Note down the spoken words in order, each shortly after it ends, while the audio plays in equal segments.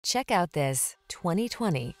Check out this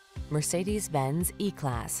 2020 Mercedes-Benz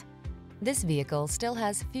E-Class. This vehicle still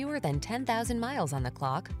has fewer than 10,000 miles on the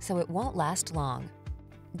clock, so it won't last long.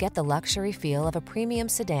 Get the luxury feel of a premium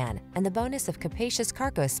sedan and the bonus of capacious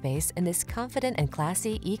cargo space in this confident and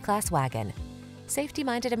classy E-Class wagon.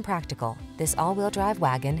 Safety-minded and practical, this all-wheel drive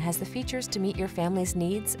wagon has the features to meet your family's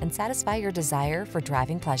needs and satisfy your desire for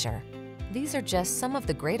driving pleasure. These are just some of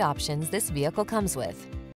the great options this vehicle comes with: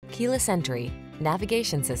 keyless entry,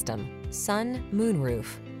 navigation system, sun,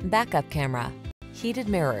 moonroof, backup camera, heated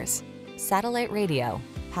mirrors, satellite radio,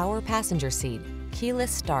 power passenger seat, keyless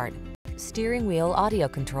start, steering wheel audio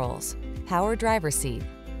controls, power driver seat.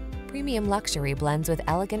 Premium luxury blends with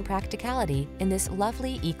elegant practicality in this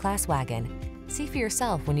lovely E-Class wagon. See for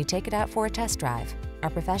yourself when you take it out for a test drive. Our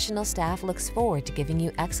professional staff looks forward to giving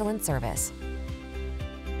you excellent service.